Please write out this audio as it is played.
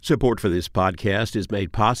Support for this podcast is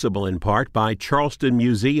made possible in part by Charleston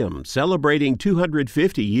Museum, celebrating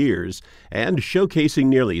 250 years and showcasing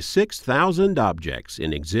nearly 6,000 objects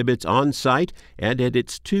in exhibits on site and at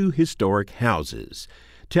its two historic houses,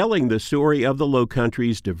 telling the story of the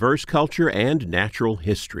Lowcountry's diverse culture and natural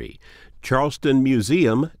history.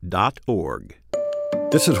 charlestonmuseum.org.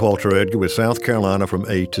 This is Walter Edgar with South Carolina from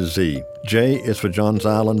A to Z. J is for Johns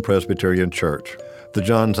Island Presbyterian Church. The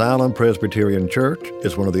Johns Island Presbyterian Church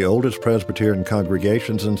is one of the oldest Presbyterian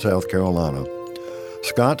congregations in South Carolina.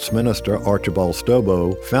 Scots minister Archibald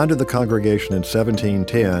Stobo founded the congregation in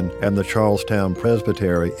 1710 and the Charlestown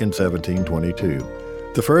Presbytery in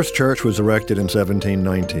 1722. The first church was erected in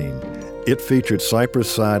 1719. It featured cypress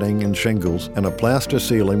siding and shingles and a plaster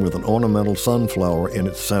ceiling with an ornamental sunflower in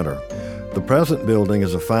its center. The present building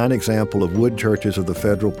is a fine example of wood churches of the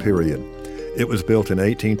Federal period. It was built in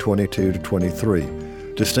 1822 to 23.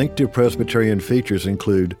 Distinctive Presbyterian features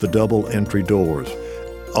include the double entry doors.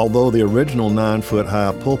 Although the original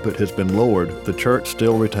 9-foot-high pulpit has been lowered, the church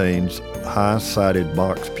still retains high-sided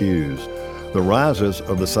box pews. The risers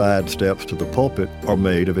of the side steps to the pulpit are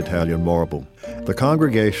made of Italian marble. The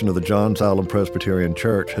congregation of the Johns Island Presbyterian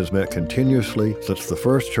Church has met continuously since the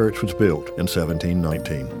first church was built in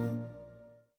 1719.